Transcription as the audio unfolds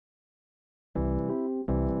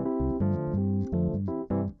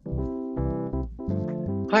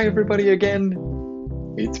Hi everybody again.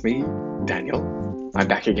 It's me, Daniel. I'm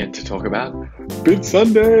back again to talk about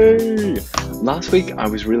BidSunday. Last week I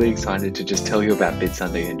was really excited to just tell you about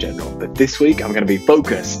BidSunday in general, but this week I'm going to be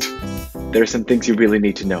focused. There are some things you really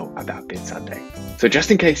need to know about BidSunday. So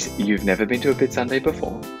just in case you've never been to a BidSunday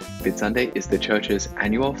before, BidSunday is the church's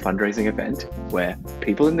annual fundraising event where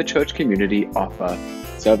people in the church community offer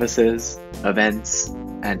services, events,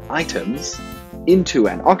 and items into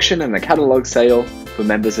an auction and a catalog sale for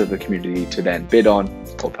members of the community to then bid on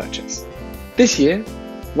or purchase. This year,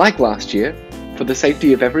 like last year, for the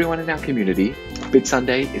safety of everyone in our community,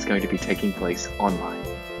 BidSunday is going to be taking place online.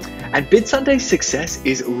 And BidSunday's success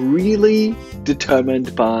is really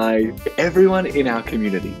determined by everyone in our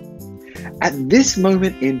community. At this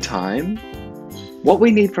moment in time, what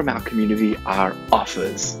we need from our community are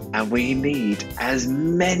offers, and we need as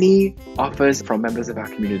many offers from members of our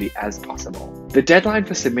community as possible. The deadline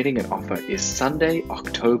for submitting an offer is Sunday,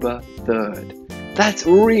 October 3rd. That's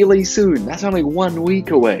really soon. That's only 1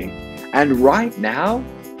 week away. And right now,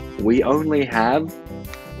 we only have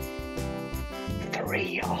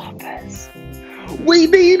 3 offers. We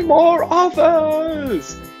need more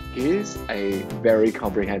offers! Here's a very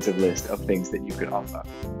comprehensive list of things that you could offer.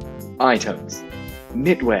 Items: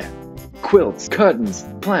 knitwear, quilts, curtains,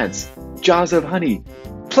 plants, jars of honey,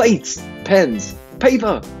 plates, pens,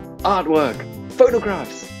 paper, artwork,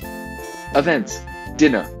 photographs, events,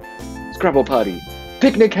 dinner, Scrabble party,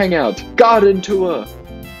 picnic hangout, garden tour,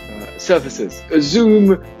 services, a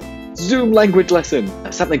Zoom language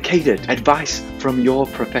lesson, something catered, advice from your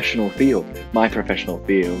professional field. My professional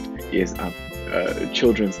field is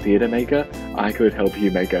children's theatre maker. I could help you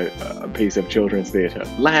make a piece of children's theatre.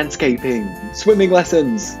 Landscaping, swimming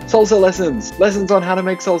lessons, salsa lessons, lessons on how to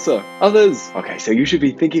make salsa, others. Okay, so you should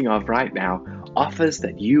be thinking of right now offers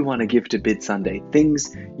that you want to give to BidSunday,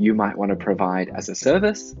 things you might want to provide as a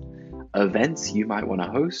service, events you might want to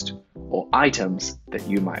host, or items that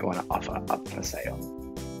you might want to offer up for sale.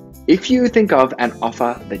 If you think of an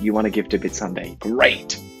offer that you want to give to BidSunday,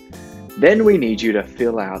 great! Then we need you to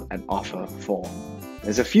fill out an offer form.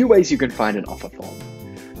 There's a few ways you can find an offer form.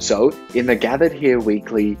 So, in the Gathered Here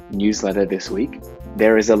Weekly newsletter this week,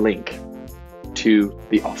 there is a link to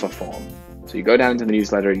the offer form. So you go down to the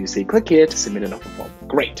newsletter, you see, click here to submit an offer form.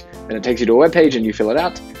 Great! Then it takes you to a web page and you fill it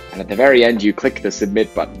out, and at the very end you click the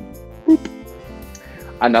submit button. Boop.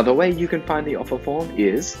 Another way you can find the offer form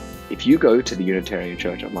is if you go to the Unitarian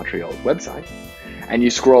Church of Montreal's website and you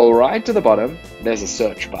scroll right to the bottom, there's a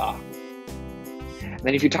search bar.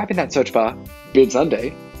 Then if you type in that search bar,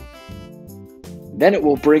 BidSunday, then it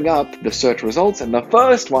will bring up the search results, and the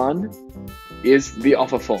first one is the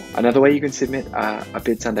offer form. Another way you can submit a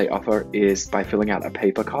BidSunday offer is by filling out a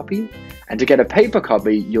paper copy. And to get a paper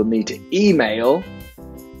copy, you'll need to email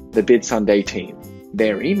the BidSunday team.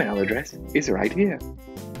 Their email address is right here.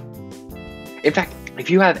 In fact, if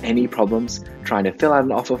you have any problems trying to fill out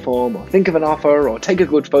an offer form, or think of an offer, or take a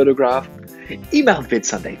good photograph, email the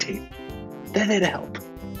BidSunday team. They're there to help.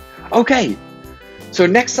 Okay, so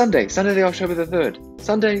next Sunday, October the 3rd,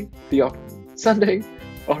 Sunday,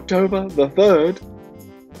 October the 3rd,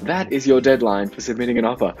 that is your deadline for submitting an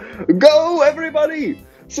offer. Go, everybody!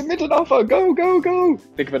 Submit an offer! Go, go, go!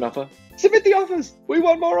 Think of an offer. Submit the offers! We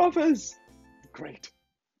want more offers! Great.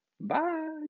 Bye!